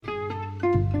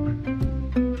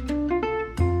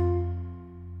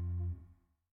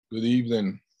Good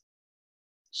evening.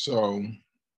 So,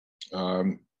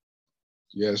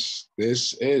 yes,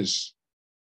 this is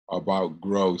about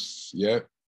growth, yeah?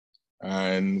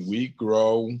 And we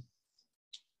grow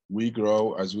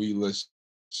as we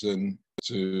listen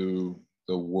to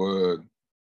the word.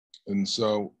 And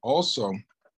so also,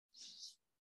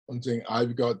 one thing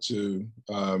I've got to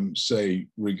say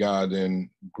regarding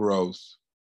growth.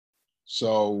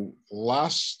 So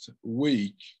last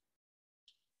week,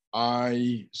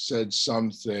 I said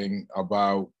something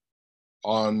about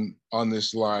on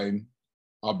this line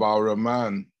about a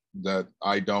man that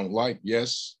I don't like.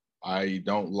 Yes, I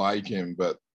don't like him,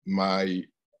 but my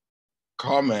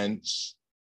comments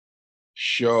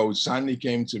showed. Sandy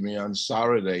came to me on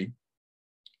Saturday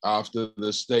after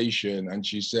the station and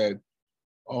she said,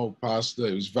 "Oh, Pastor,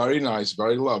 it was very nice,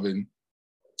 very loving.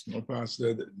 Oh,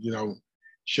 Pastor,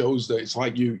 shows that it's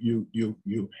like you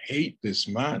hate this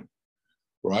man,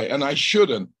 right? And I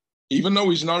shouldn't, even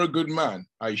though he's not a good man,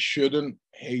 I shouldn't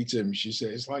hate him." She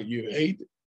said, "It's like you hate it."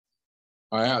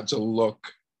 I had to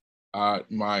look at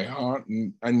my heart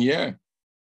and yeah,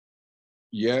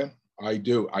 I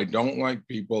do. I don't like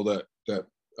people that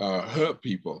hurt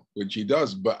people, which he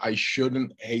does, but I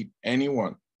shouldn't hate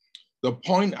anyone. The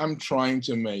point I'm trying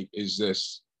to make is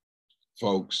this,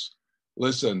 folks.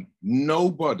 Listen,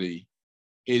 nobody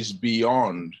is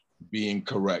beyond being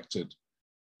corrected.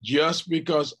 Just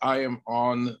because I am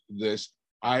on this,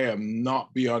 I am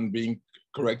not beyond being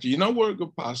corrected. You know what a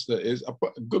good pastor is? A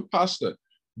good pastor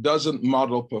doesn't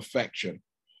model perfection.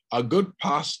 A good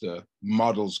pastor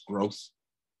models growth.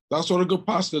 That's what a good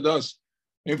pastor does.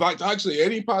 In fact, actually,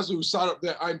 any pastor who sat up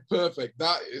there, "I'm perfect,"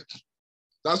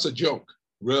 that's a joke,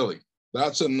 really.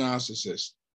 That's a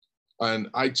narcissist. And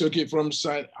I took it from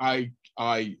Seth. I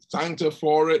thanked her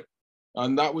for it.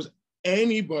 And that was,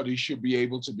 anybody should be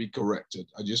able to be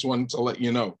corrected. I just wanted to let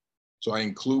you know. So I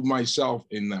include myself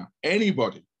in that.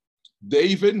 Anybody.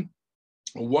 David,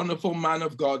 a wonderful man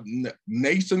of God,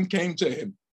 Nathan came to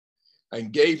him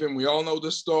and gave him, we all know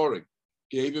the story,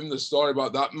 gave him the story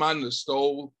about that man that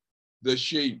stole the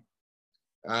sheep.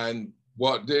 And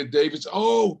what did David say?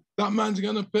 "Oh, that man's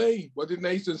going to pay." What did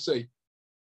Nathan say?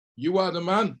 "You are the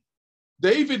man."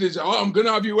 David is, "Oh, I'm going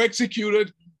to have you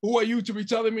executed. Who are you to be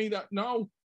telling me that?" No,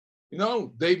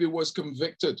 David was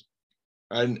convicted.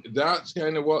 And that's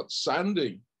kind of what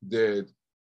Sandy did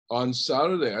on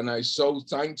Saturday. And I so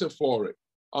thanked her for it.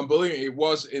 I'm believing it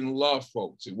was in love,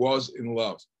 folks. It was in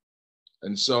love.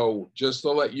 And so just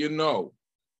to let you know,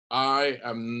 I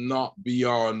am not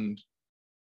beyond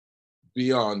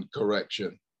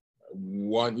correction. I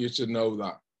want you to know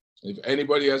that. If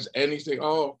anybody has anything,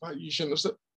 "Oh, you shouldn't have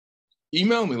said,"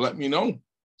 email me, let me know.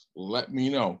 Let me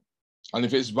know. And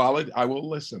if it's valid, I will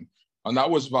listen. And that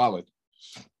was valid.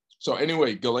 So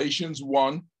anyway, Galatians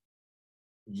 1,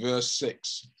 verse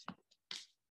 6.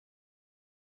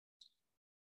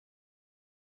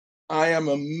 I am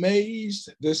amazed.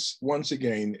 This, once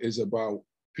again, is about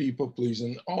people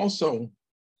pleasing. Also,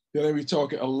 going to be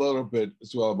talking a little bit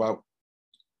as well about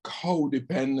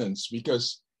codependence,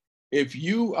 because if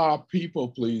you are people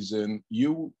pleasing,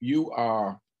 you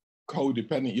are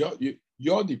codependent.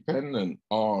 You're dependent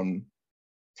on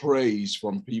praise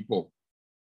from people.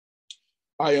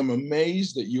 I am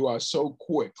amazed that you are so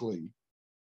quickly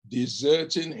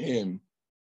deserting him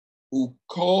who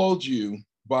called you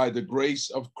by the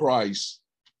grace of Christ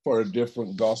for a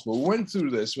different gospel. We went through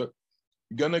this, but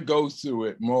we're going to go through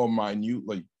it more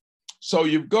minutely. So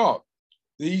you've got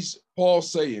these Paul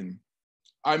saying,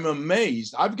 "I'm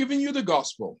amazed. I've given you the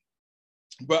gospel,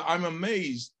 but I'm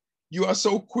amazed you are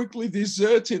so quickly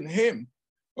deserting him."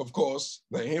 Of course,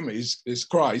 the him is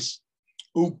Christ,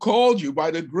 "who called you by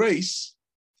the grace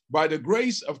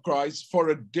of Christ for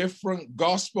a different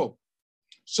gospel."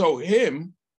 So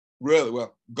him, really,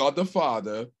 well, God the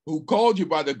Father, who called you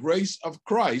by the grace of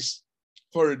Christ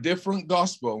for a different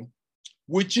gospel,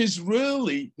 which is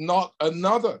really not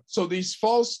another. So these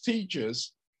false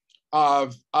teachers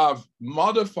have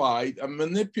modified and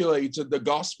manipulated the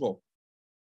gospel,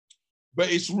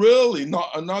 but it's really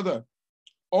not another.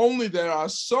 Only there are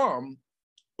some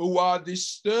who are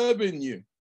disturbing you,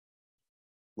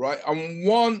 right, and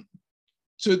want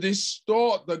to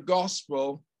distort the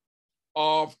gospel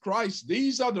of Christ.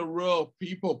 These are the real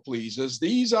people pleasers.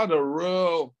 These are the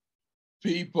real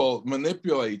people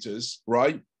manipulators,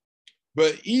 right?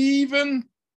 But even,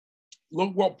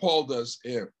 look what Paul does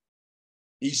here.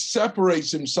 He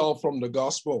separates himself from the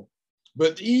gospel.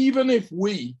 But even if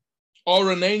we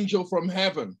or an angel from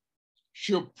heaven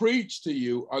should preach to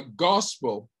you a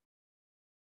gospel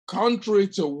contrary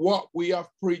to what we have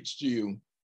preached to you,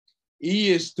 he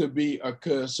is to be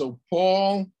accursed. So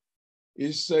Paul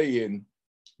is saying,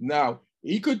 now,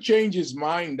 he could change his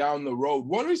mind down the road.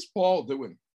 What is Paul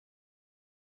doing?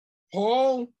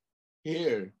 Paul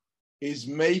here is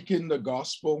making the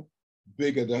gospel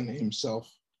bigger than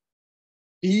himself.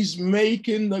 He's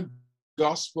making the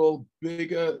gospel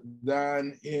bigger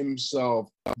than himself.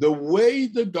 The way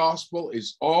the gospel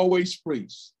is always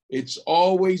preached, it's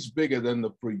always bigger than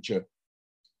the preacher.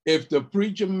 If the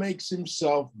preacher makes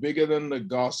himself bigger than the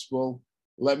gospel,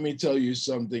 let me tell you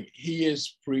something, he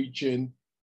is preaching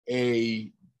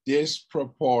a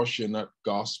disproportionate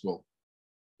gospel.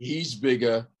 He's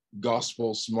bigger,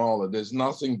 gospel smaller. There's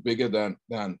nothing bigger than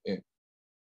it.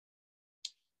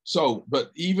 So,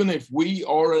 but even if we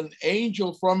are an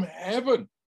angel from heaven,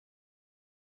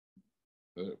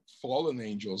 fallen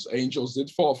angels did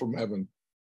fall from heaven,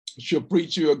 should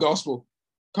preach you a gospel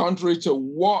contrary to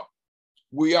what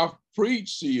we have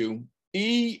preached to you,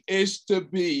 he is to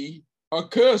be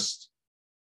accursed.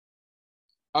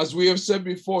 As we have said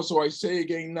before, so I say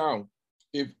again now,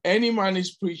 if any man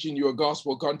is preaching you a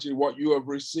gospel contrary to what you have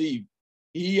received,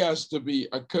 he has to be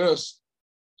accursed.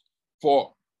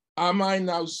 For am I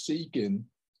now seeking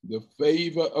the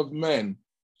favor of men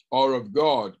or of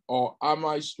God, or am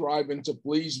I striving to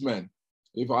please men?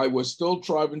 If I was still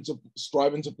striving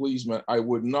to please men, I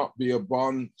would not be a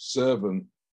bond servant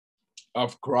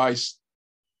of Christ.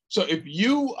 So if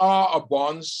you are a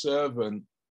bond servant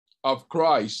of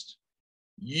Christ,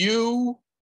 you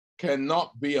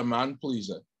cannot be a man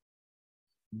pleaser.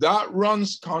 That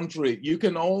runs contrary. You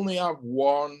can only have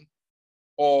one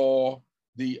or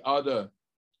the other.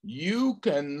 You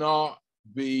cannot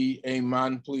be a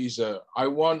man pleaser. I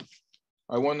want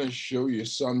to show you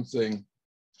something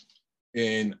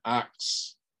in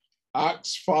Acts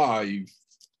 5,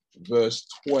 verse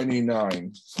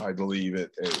 29, I believe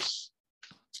it is.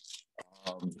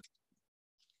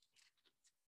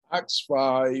 Acts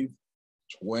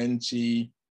 5:29.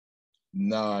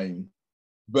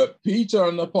 But Peter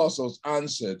and the apostles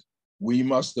answered, we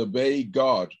must obey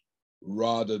God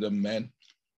rather than men.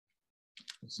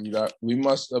 See that? We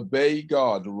must obey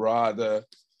God rather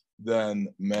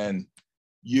than men.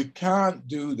 You can't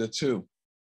do the two.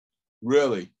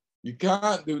 Really, you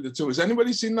can't do the two. Has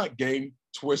anybody seen that game,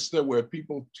 Twister, where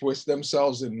people twist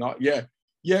themselves in knots?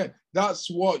 Yeah, that's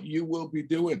what you will be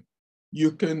doing.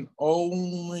 You can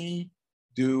only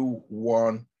do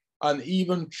one. And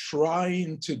even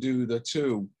trying to do the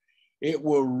two, it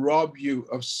will rob you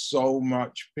of so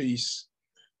much peace.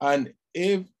 And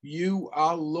if you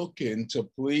are looking to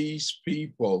please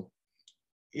people,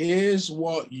 here's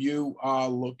what you are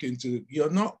looking to. You're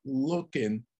not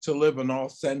looking to live an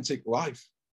authentic life.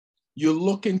 You're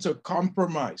looking to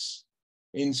compromise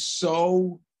in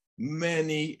so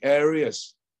many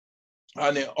areas.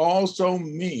 And it also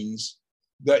means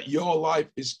that your life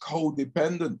is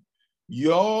codependent.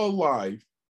 Your life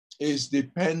is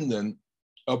dependent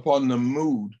upon the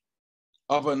mood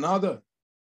of another.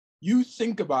 You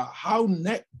think about how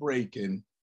neck-breaking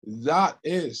that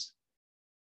is.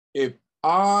 If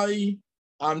I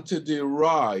am to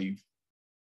derive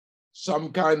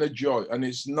some kind of joy, and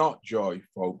it's not joy,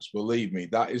 folks, believe me,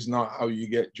 that is not how you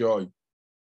get joy.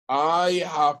 I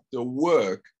have to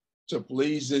work to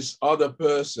please this other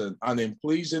person, and in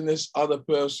pleasing this other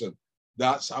person,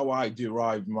 that's how I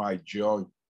derive my joy.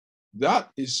 That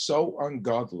is so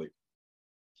ungodly.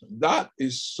 That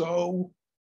is so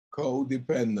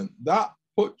codependent. That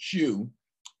puts you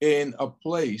in a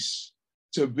place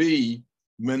to be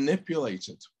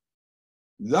manipulated.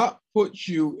 That puts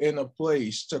you in a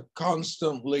place to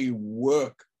constantly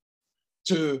work,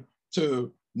 to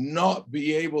not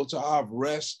be able to have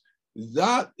rest.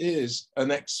 That is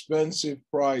an expensive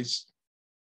price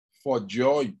for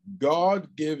joy.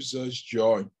 God gives us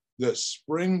joy that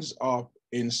springs up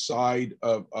inside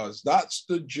of us. That's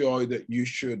the joy that you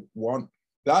should want.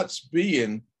 That's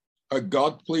being a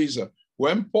God pleaser.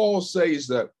 When Paul says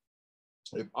that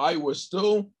if I was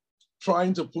still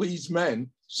trying to please men,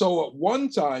 so at one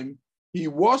time he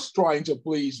was trying to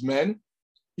please men,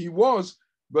 he was,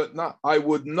 but not, I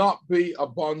would not be a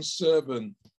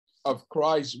bondservant of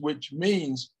Christ, which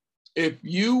means if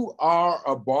you are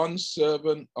a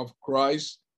bondservant of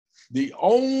Christ, the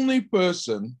only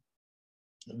person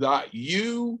that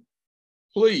you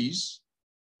please,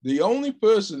 the only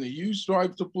person that you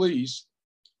strive to please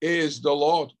is the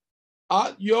Lord.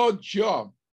 At your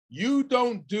job, you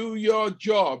don't do your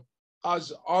job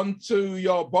as unto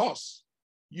your boss.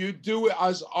 You do it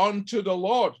as unto the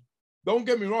Lord. Don't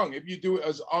get me wrong. If you do it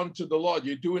as unto the Lord,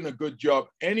 you're doing a good job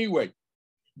anyway.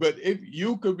 But if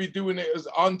you could be doing it as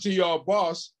unto your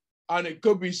boss, and it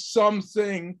could be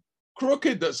something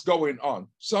crooked that's going on,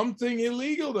 something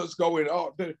illegal that's going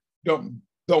on, don't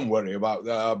worry about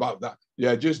that.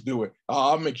 Yeah, just do it.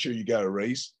 I'll make sure you get a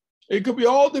raise. It could be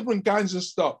all different kinds of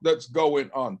stuff that's going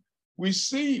on. We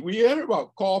hear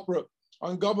about corporate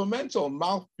and governmental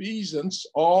malfeasance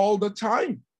all the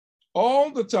time.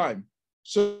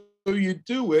 So you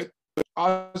do it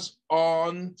as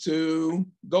unto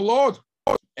the Lord.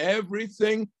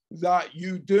 Everything that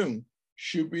you do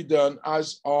should be done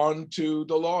as unto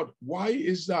the Lord. Why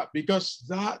is that? Because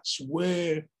that's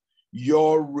where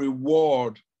your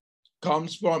reward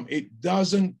comes from. It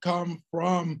doesn't come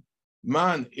from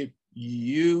man. If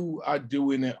you are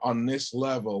doing it on this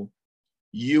level,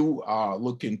 you are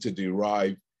looking to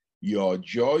derive your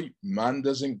joy. Man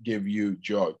doesn't give you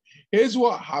joy. Here's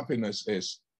what happiness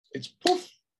is. It's poof.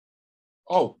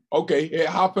 Oh, okay, it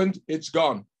happened. It's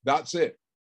gone. That's it.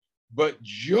 But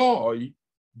joy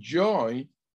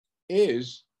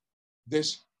is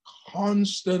this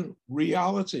constant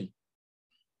reality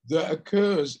that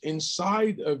occurs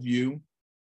inside of you,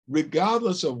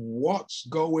 regardless of what's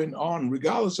going on,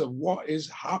 regardless of what is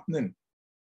happening.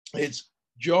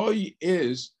 Joy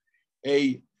is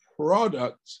a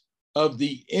product of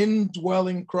the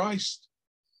indwelling Christ.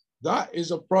 That is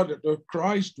a product of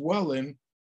Christ dwelling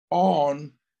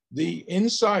on the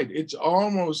inside. It's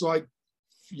almost like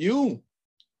fuel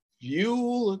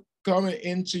coming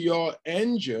into your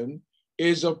engine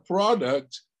is a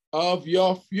product of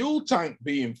your fuel tank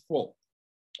being full.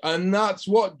 And that's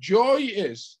what joy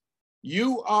is.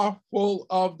 You are full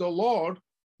of the Lord,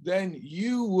 then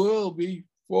you will be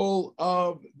full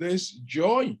of this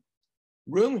joy,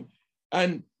 really.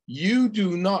 And you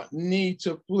do not need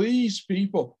to please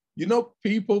people. You know,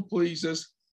 people pleasers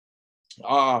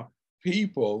are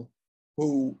people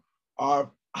who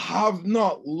have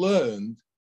not learned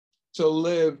to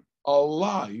live a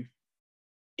life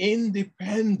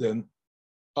independent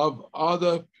of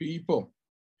other people.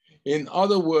 In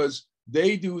other words,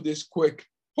 they do this quick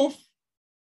poof,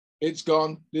 it's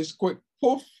gone. This quick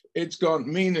poof, it's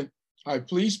gone. Meaning, I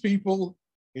please people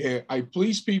here, I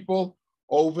please people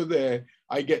over there.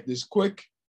 I get this quick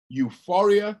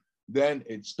euphoria, then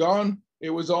it's gone. It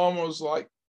was almost like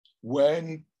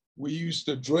when we used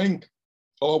to drink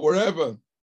or wherever,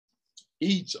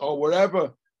 eat or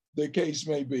wherever the case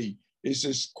may be. It's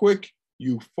this quick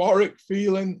euphoric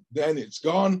feeling, then it's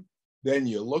gone. Then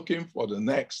you're looking for the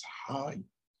next high.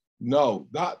 No,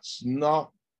 that's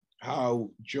not how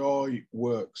joy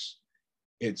works.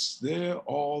 It's there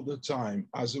all the time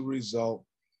as a result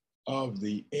of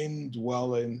the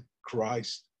indwelling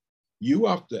Christ. You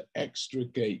have to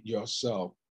extricate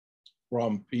yourself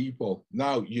from people.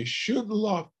 Now, you should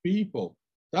love people.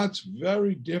 That's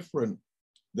very different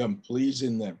than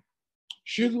pleasing them.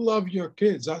 Should love your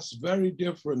kids. That's very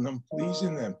different than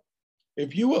pleasing them.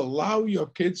 If you allow your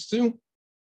kids to,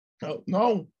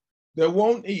 no, they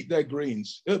won't eat their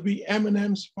greens. It'll be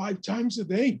M&Ms 5 times a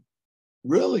day.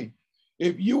 Really.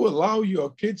 If you allow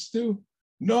your kids to,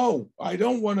 no, I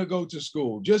don't want to go to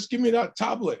school. Just give me that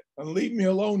tablet and leave me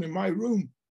alone in my room.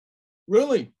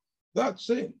 Really, that's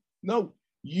it. No,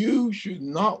 you should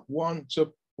not want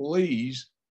to please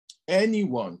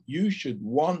anyone. You should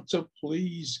want to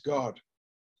please God.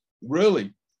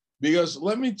 Really. Because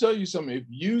let me tell you something. If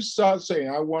you start saying,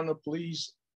 I want to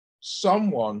please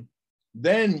someone,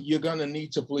 then you're going to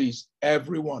need to please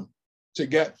everyone to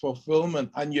get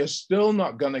fulfillment. And you're still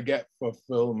not going to get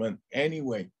fulfillment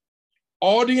anyway.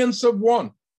 Audience of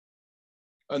one.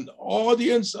 An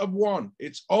audience of one.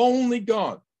 It's only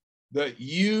God that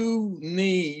you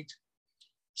need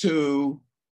to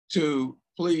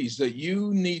please, that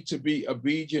you need to be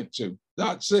obedient to.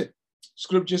 That's it.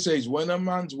 Scripture says, when a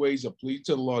man's ways are pleased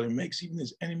to the Lord, he makes even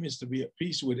his enemies to be at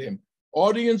peace with him.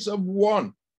 Audience of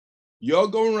one. You're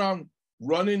going around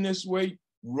running this way,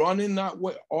 running that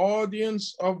way.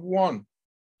 Audience of one.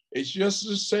 It's just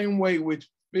the same way with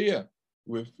fear.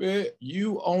 With fear,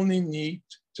 you only need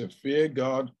to fear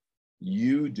God.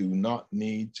 You do not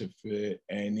need to fear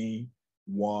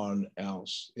anyone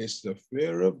else. It's the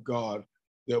fear of God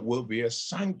that will be a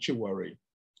sanctuary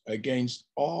against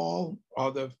all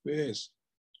other fears.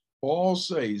 Paul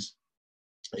says,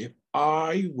 if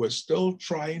I were still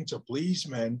trying to please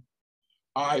men,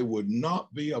 I would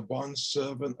not be a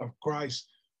bondservant of Christ.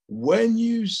 When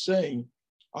you say,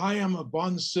 I am a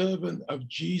bondservant of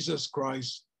Jesus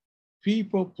Christ,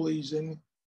 people pleasing,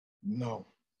 no,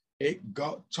 it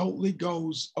totally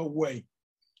goes away.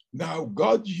 Now,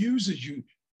 God uses you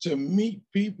to meet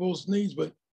people's needs,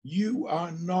 but you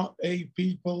are not a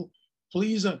people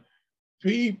pleaser.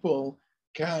 People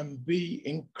can be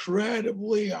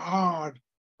incredibly hard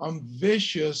and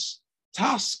vicious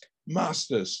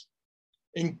taskmasters.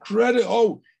 Incredible.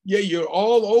 Oh, yeah, you're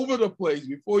all over the place.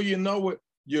 Before you know it,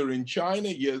 you're in China.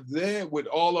 You're there with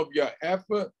all of your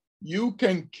effort. You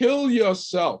can kill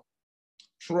yourself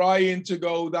trying to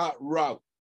go that route.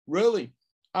 Really.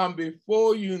 And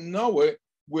before you know it,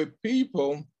 with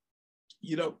people,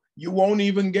 you won't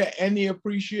even get any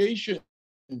appreciation.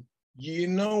 You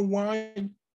know why?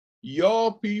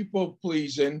 Your people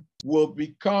pleasing will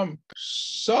become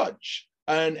such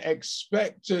an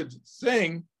expected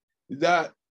thing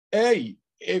that, hey,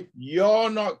 if you're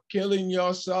not killing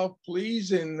yourself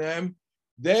pleasing them,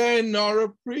 they're not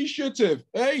appreciative.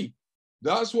 Hey,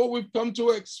 that's what we've come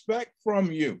to expect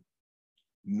from you.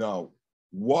 No,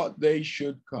 what they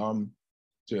should come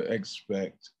to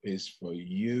expect is for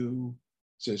you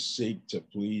to seek to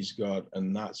please God,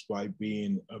 and that's by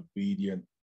being obedient.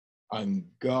 And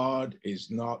God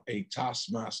is not a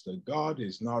taskmaster. God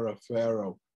is not a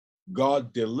Pharaoh.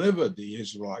 God delivered the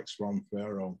Israelites from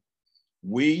Pharaoh.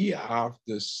 We have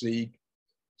to seek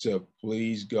to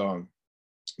please God.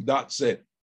 That's it.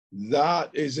 That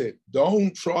is it.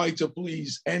 Don't try to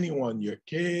please anyone, your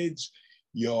kids,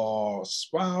 your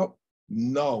spouse.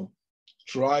 No,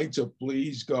 try to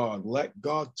please God. Let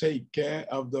God take care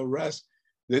of the rest.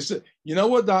 You know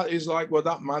what that is like? What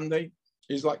that mandate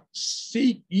is like?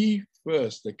 Seek ye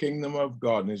first the kingdom of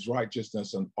God and his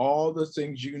righteousness, and all the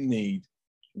things you need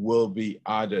will be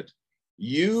added.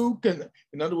 You can,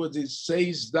 in other words, it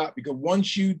says that because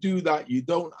once you do that, you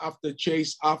don't have to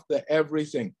chase after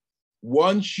everything.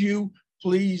 Once you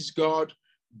please God,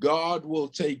 God will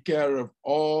take care of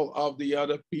all of the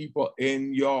other people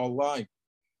in your life.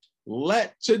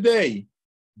 Let today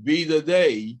be the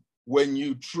day when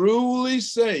you truly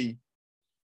say,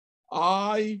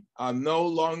 I am no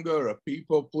longer a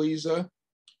people pleaser.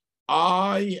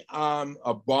 I am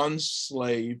a bond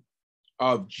slave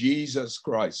of Jesus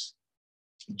Christ.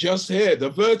 Just here, the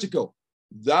vertical,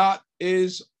 that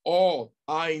is all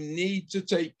I need to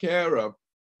take care of.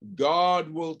 God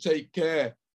will take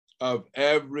care of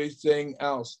everything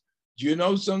else. Do you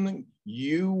know something?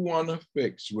 You want to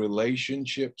fix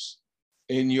relationships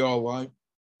in your life.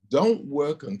 Don't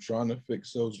work on trying to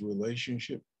fix those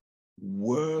relationships.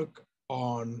 Work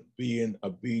on being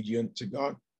obedient to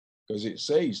God, because it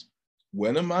says,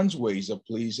 when a man's ways are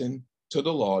pleasing to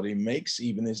the Lord, he makes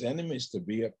even his enemies to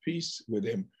be at peace with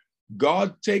him.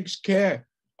 God takes care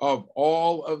of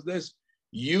all of this.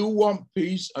 You want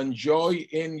peace and joy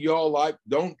in your life.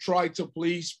 Don't try to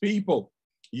please people.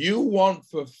 You want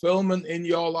fulfillment in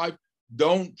your life.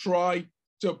 Don't try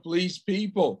to please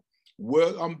people.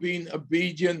 Work on being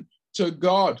obedient to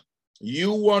God.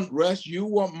 You want rest. You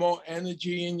want more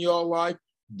energy in your life.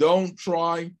 Don't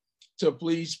try to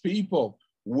please people.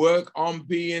 Work on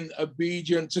being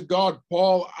obedient to God.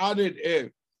 Paul added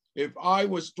it. If I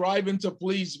was striving to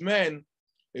please men,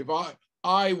 if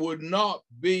I would not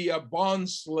be a bond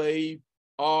slave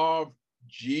of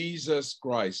Jesus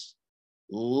Christ.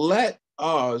 Let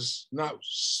us now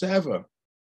sever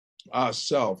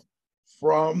ourselves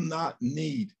from that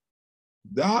need.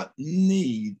 That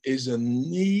need is a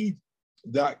need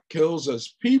that kills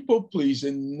us. People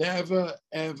pleasing never,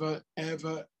 ever,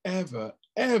 ever, ever,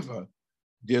 ever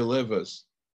delivers.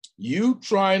 You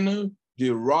trying to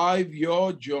derive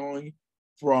your joy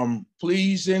from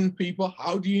pleasing people.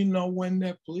 How do you know when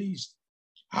they're pleased?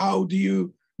 How do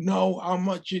you know how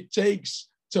much it takes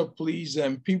to please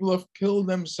them? People have killed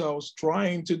themselves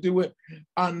trying to do it,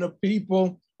 and the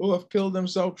people who have killed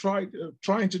themselves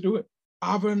trying to do it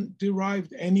haven't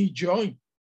derived any joy.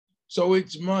 So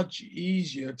it's much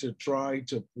easier to try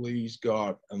to please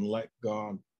God and let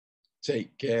God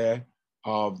take care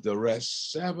of the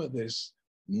rest. Sever this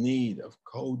need of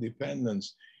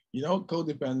codependence. You know what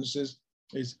codependence is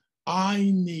I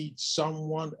need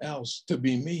someone else to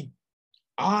be me.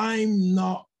 I'm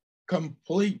not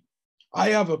complete. I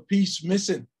have a piece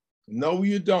missing. No,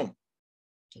 you don't.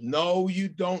 No, you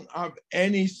don't have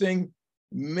anything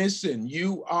missing.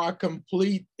 You are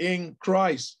complete in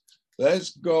Christ.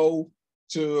 Let's go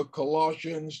to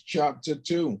Colossians chapter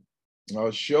 2.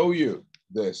 I'll show you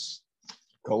this.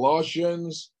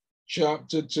 Colossians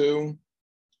chapter 2.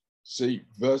 See,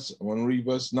 I'm going to read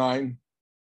verse 9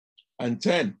 and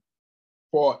 10.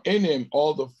 For in him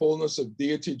all the fullness of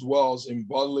deity dwells in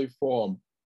bodily form,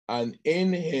 and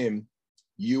in him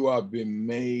you have been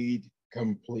made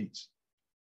complete.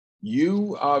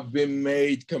 You have been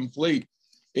made complete.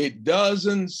 It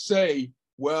doesn't say,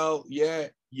 well, yeah,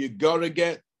 you got to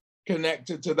get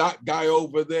connected to that guy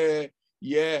over there.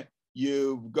 Yeah,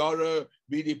 you've got to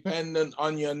be dependent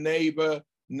on your neighbor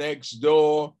next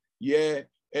door. Yeah,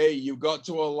 hey, you've got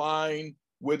to align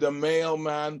with a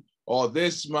mailman or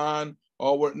this man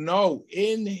Or no,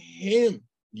 in him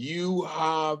you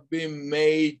have been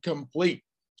made complete.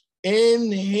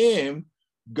 In him,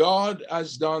 God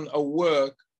has done a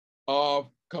work of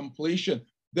completion.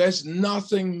 There's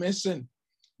nothing missing.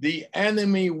 The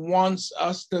enemy wants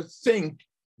us to think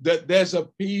that there's a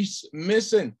piece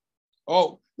missing.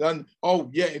 Oh, then, oh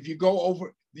yeah, if you go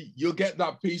over, you'll get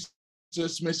that piece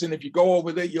that's missing. If you go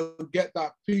over there, you'll get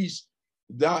that piece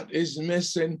that is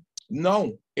missing.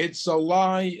 No, it's a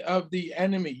lie of the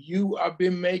enemy. You have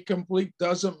been made complete.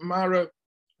 Doesn't matter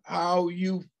how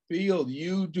you feel.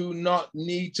 You do not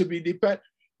need to be dependent.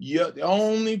 The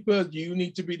only person you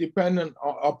need to be dependent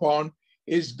upon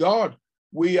is God.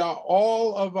 We are,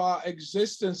 all of our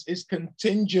existence is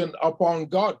contingent upon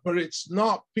God, but it's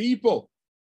not people.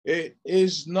 It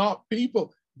is not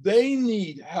people. They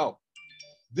need help.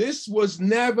 This was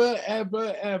never,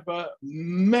 ever, ever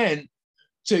meant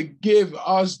to give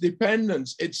us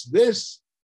dependence. It's this.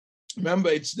 Remember,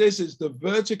 it's the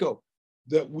vertical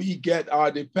that we get our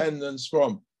dependence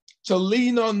from. To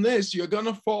lean on this, you're going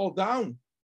to fall down.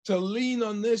 To lean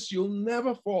on this, you'll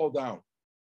never fall down.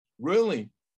 Really,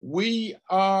 we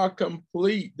are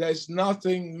complete. There's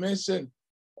nothing missing.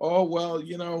 Oh, well,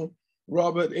 you know,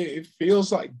 Robert, it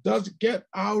feels like, does get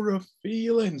out of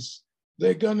feelings.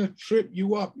 They're going to trip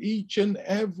you up each and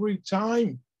every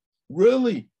time.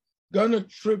 Really, going to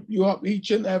trip you up each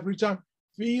and every time.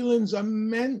 Feelings are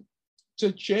meant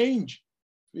to change.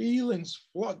 Feelings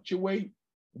fluctuate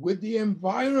with the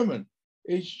environment.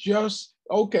 It's just,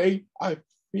 okay, I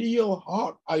feel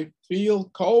hot, I feel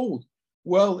cold.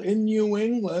 Well, in New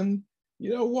England, you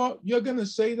know what? You're going to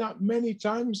say that many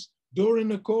times during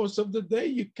the course of the day.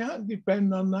 You can't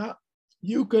depend on that.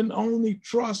 You can only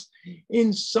trust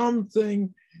in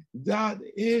something that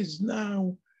is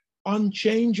now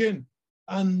unchanging,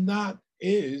 and that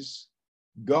is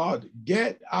God.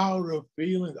 Get out of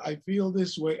feelings. I feel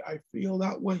this way. I feel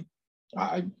that way.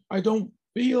 I don't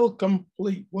feel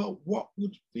complete. Well, what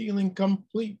would feeling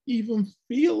complete even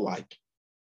feel like?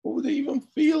 What would it even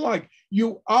feel like?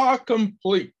 You are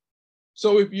complete.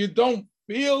 So if you don't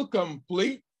feel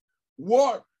complete,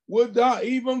 what would that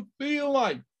even feel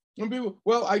like? And people,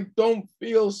 well, I don't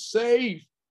feel safe.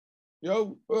 You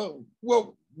know,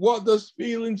 well, what does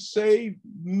feeling safe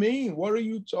mean? What are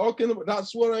you talking about?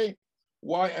 That's why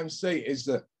I'm saying is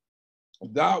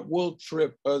that will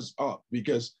trip us up,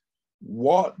 because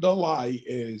what the lie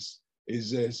is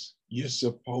this: you're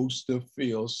supposed to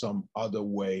feel some other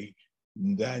way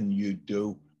than you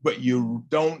do, but you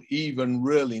don't even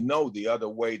really know the other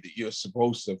way that you're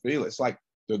supposed to feel. It's like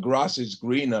the grass is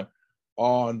greener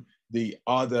on the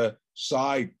other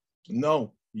side.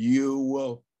 No, you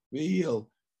will feel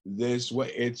this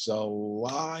way. It's a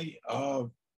lie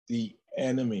of the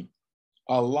enemy.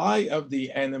 A lie of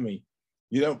the enemy.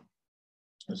 You know,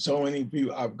 so many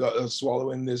people I've got to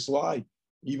swallow in this lie,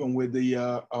 even with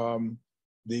a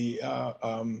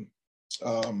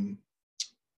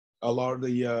lot of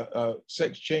the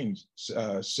sex change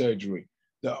surgery.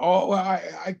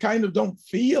 I kind of don't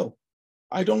feel.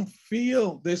 I don't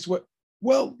feel this way.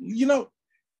 Well, you know,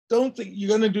 don't think you're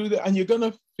going to do that and you're going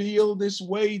to feel this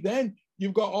way. Then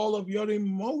you've got all of your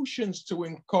emotions to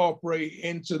incorporate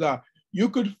into that. You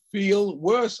could feel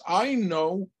worse. I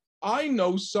know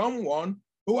someone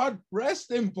who had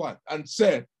breast implant and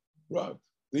said, "Bro,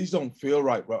 these don't feel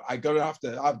right, bro. I gotta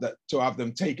have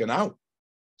them taken out."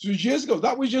 2 years ago,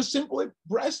 that was just simply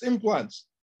breast implants.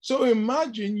 So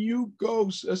imagine you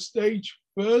go a stage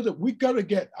further. We gotta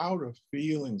get out of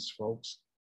feelings, folks.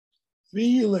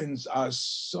 Feelings are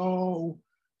so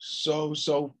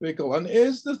fickle. And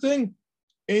here's the thing,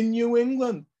 in New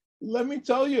England, let me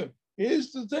tell you,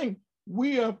 here's the thing.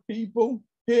 We have people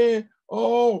here,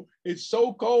 oh, it's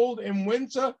so cold in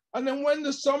winter. And then when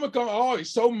the summer comes, oh,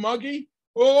 it's so muggy.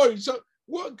 Oh, it's so,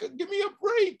 what? Give me a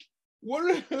break.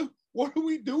 What are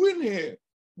we doing here?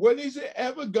 When is it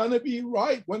ever gonna be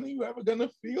right? When are you ever gonna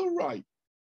feel right?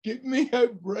 Give me a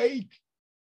break.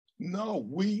 No,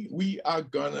 we are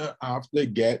gonna have to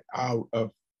get out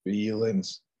of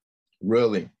feelings,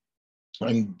 really,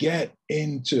 and get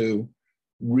into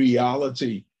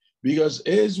reality. Because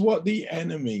here's what the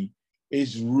enemy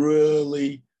is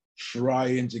really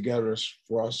trying to get us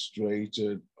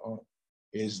frustrated on,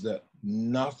 is that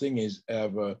nothing is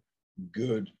ever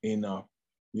good enough.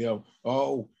 You know,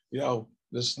 oh, you know,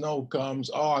 the snow comes.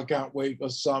 Oh, I can't wait for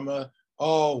summer.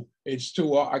 Oh, it's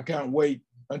too hot. I can't wait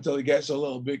until it gets a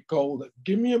little bit colder.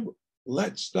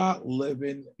 Let's start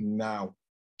living now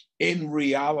in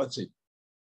reality.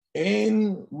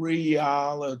 In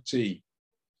reality.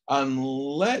 And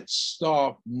let's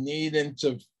stop needing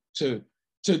to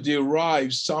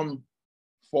derive some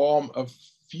form of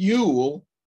fuel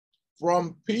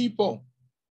from people.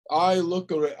 I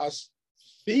look at it as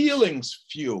feelings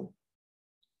fuel.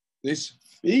 This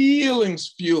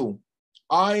feelings fuel.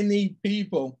 I need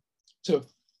people to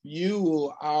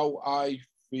fuel how I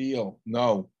feel.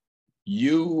 No,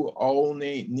 you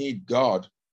only need God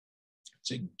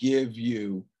to give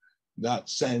you that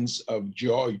sense of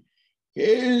joy.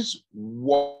 Here's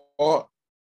what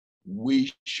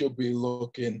we should be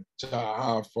looking to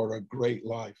have for a great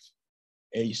life: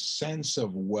 a sense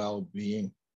of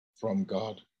well-being from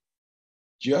God.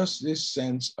 Just this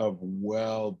sense of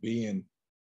well-being,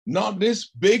 not this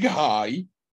big high,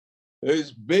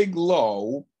 this big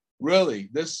low, really,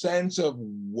 this sense of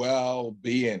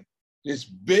well-being, this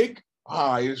big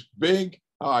high,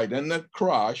 then the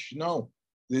crash. No,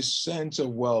 this sense of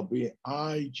well-being.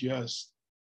 I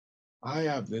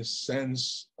have this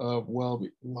sense of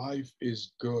well-being. Life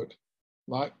is good.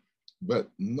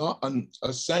 But not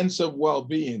a sense of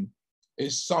well-being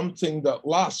is something that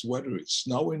lasts, whether it's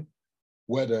snowing,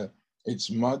 whether it's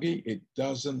muggy, it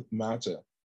doesn't matter.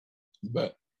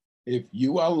 But if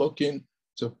you are looking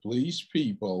to please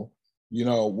people,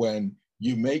 when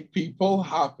you make people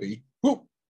happy, whoop,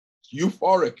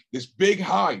 euphoric, this big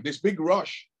high, this big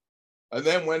rush. And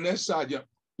then when they're sad,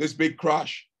 this big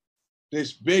crash,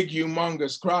 this big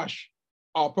humongous crash,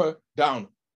 up, down,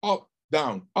 up,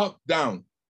 down, up, down.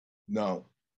 No,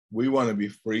 we want to be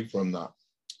free from that.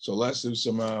 So let's do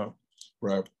some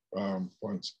prayer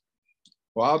points.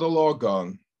 Father, Lord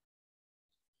God,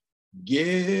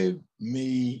 give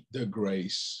me the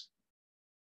grace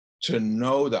to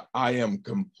know that I am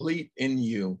complete in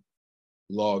you,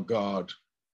 Lord God.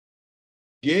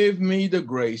 Give me the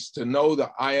grace to know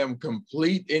that I am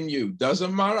complete in you.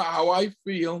 Doesn't matter how I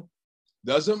feel.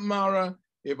 Doesn't matter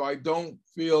if I don't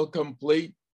feel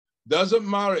complete. Doesn't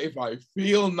matter if I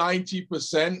feel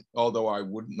 90%, although I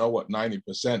wouldn't know what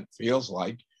 90% feels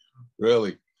like,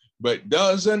 really. But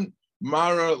doesn't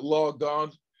matter, Lord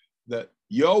God, that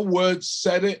your word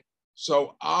said it.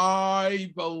 So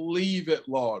I believe it,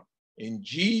 Lord. In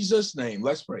Jesus' name,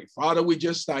 let's pray. Father, we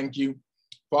just thank you.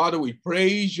 Father, we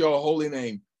praise your holy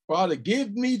name. Father,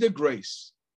 give me the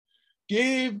grace.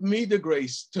 Give me the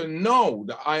grace to know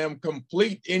that I am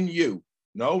complete in you.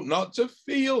 No, not to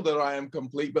feel that I am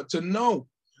complete, but to know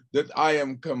that I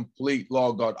am complete,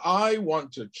 Lord God. I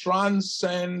want to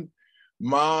transcend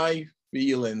my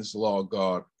feelings, Lord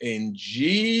God. In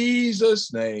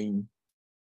Jesus' name,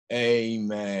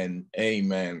 amen,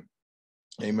 amen,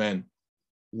 amen.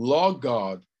 Lord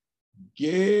God,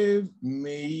 give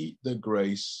me the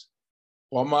grace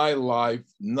for my life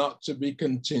not to be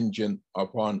contingent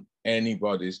upon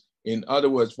anybody's. In other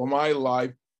words, for my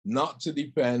life not to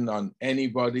depend on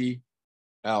anybody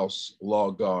else,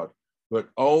 Lord God, but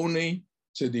only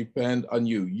to depend on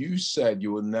you. You said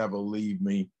you will never leave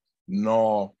me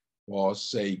nor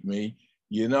forsake me.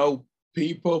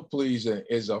 People pleasing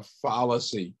is a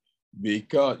fallacy,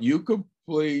 because you could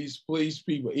please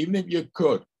people, even if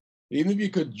you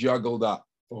could juggle that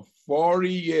for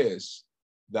 40 years,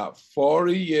 that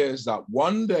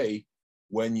one day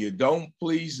when you don't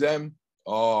please them,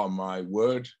 oh my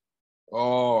word,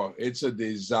 oh, it's a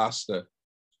disaster.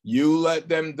 You let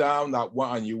them down that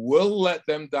one, and you will let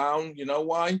them down. You know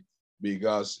why?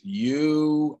 Because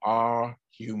you are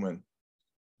human.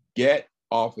 Get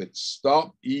off it.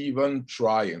 Stop even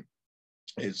trying.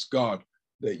 It's God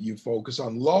that you focus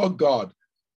on. Lord God,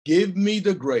 give me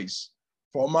the grace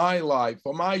for my life,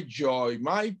 for my joy,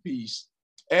 my peace,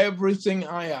 everything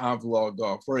I have, Lord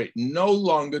God, for it no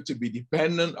longer to be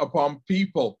dependent upon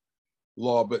people,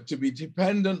 Lord, but to be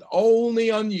dependent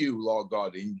only on you, Lord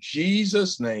God, in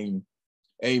Jesus' name,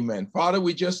 amen. Father,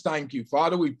 we just thank you.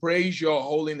 Father, we praise your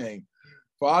holy name.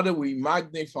 Father, we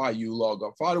magnify you, Lord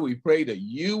God. Father, we pray that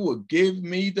you will give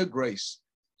me the grace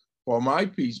for my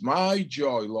peace, my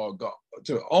joy, Lord God,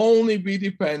 to only be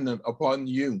dependent upon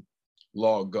you,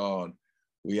 Lord God.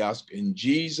 We ask in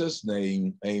Jesus'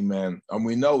 name, amen. And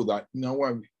we know that,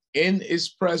 in his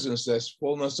presence, there's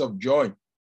fullness of joy.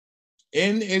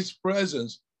 In his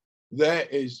presence, there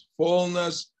is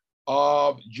fullness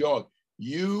of joy.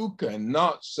 You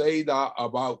cannot say that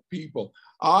about people.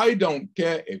 I don't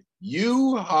care if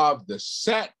you have the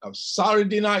set of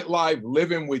Saturday Night Live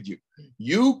living with you.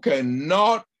 You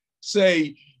cannot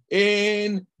say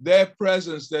in their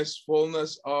presence there's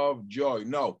fullness of joy.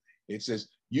 No, it says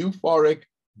euphoric,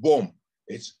 boom.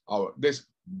 It's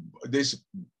this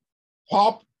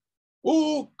pop,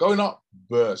 going up,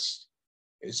 burst.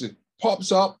 It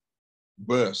pops up,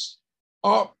 burst,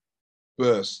 up,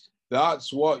 burst.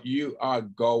 That's what you are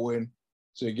going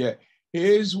to get.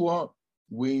 Here's what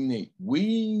we need.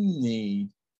 We need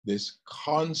this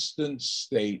constant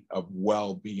state of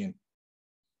well-being,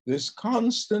 this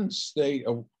constant state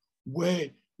of where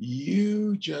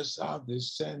you just have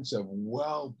this sense of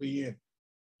well-being,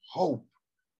 hope,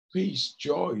 peace,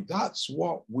 joy. That's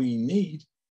what we need.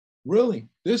 Really,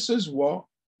 this is what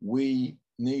we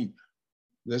need.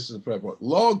 This is the prayer point.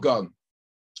 Lord God,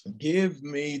 give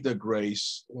me the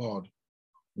grace, Lord,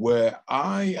 where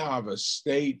I have a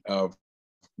state of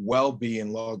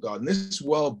well-being, Lord God. And this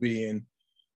well-being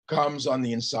comes on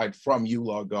the inside from you,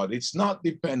 Lord God. It's not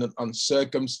dependent on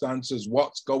circumstances,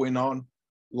 what's going on,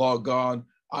 Lord God.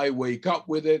 I wake up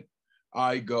with it.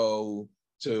 I go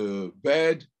to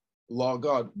bed, Lord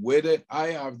God, with it. I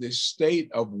have this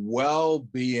state of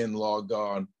well-being, Lord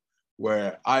God,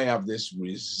 where I have this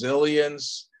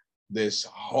resilience, this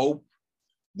hope,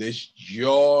 this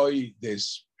joy,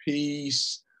 this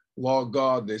peace, Lord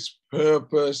God, this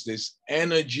purpose, this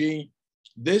energy,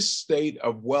 this state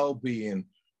of well-being,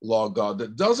 Lord God,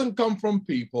 that doesn't come from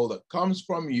people, that comes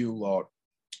from you, Lord.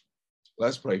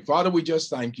 Let's pray. Father, we just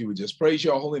thank you. We just praise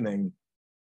your holy name.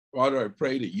 Father, I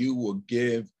pray that you will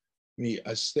give me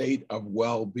a state of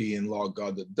well-being, Lord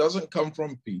God, that doesn't come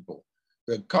from people,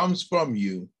 that comes from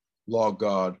you, Lord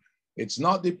God. It's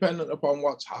not dependent upon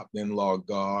what's happening, Lord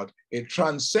God. It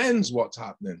transcends what's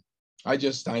happening. I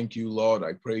just thank you, Lord.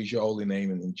 I praise your holy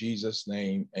name, and in Jesus'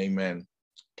 name, amen.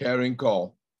 Carein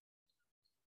call.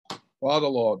 Father,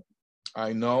 Lord,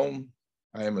 I know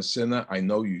I am a sinner. I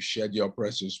know you shed your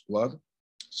precious blood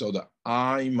so that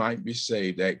I might be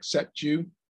saved. I accept you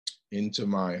into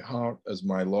my heart as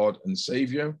my Lord and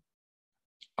Savior.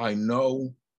 I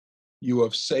know you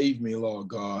have saved me, Lord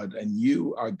God, and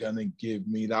you are going to give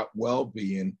me that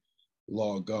well-being,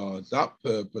 Lord God, that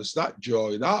purpose, that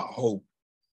joy, that hope,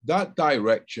 that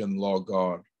direction, Lord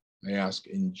God. I ask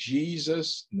in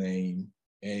Jesus' name,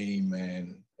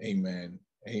 amen, amen,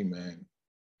 amen.